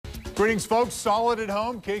Greetings, folks. Solid at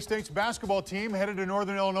home. K-State's basketball team headed to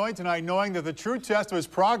Northern Illinois tonight knowing that the true test of its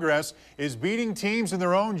progress is beating teams in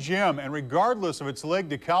their own gym. And regardless of its leg,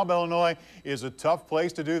 DeKalb, Illinois is a tough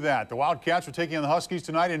place to do that. The Wildcats are taking on the Huskies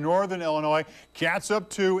tonight in Northern Illinois. Cats up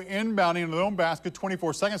 2, inbounding into their own basket,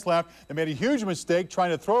 24 seconds left. They made a huge mistake trying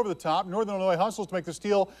to throw over the top. Northern Illinois hustles to make the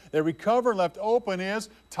steal. They recover. Left open is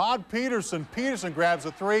Todd Peterson. Peterson grabs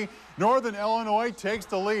a 3. Northern Illinois takes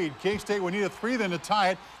the lead. K-State would need a 3 then to tie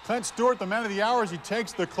it. Clint Stewart, the man of the hour, as he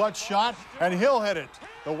takes the clutch shot, and he'll hit it.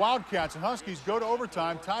 The Wildcats and Huskies go to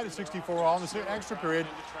overtime, tied at 64 all in the extra period.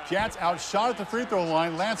 Cats outshot at the free throw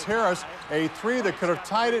line. Lance Harris, a 3 that could have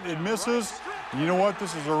tied it. It misses. You know what?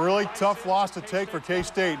 This is a really tough loss to take for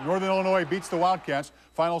K-State. Northern Illinois beats the Wildcats.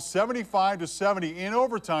 Final 75-70 in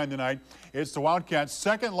overtime tonight. It's the Wildcats'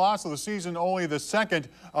 second loss of the season, only the second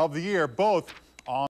of the year. Both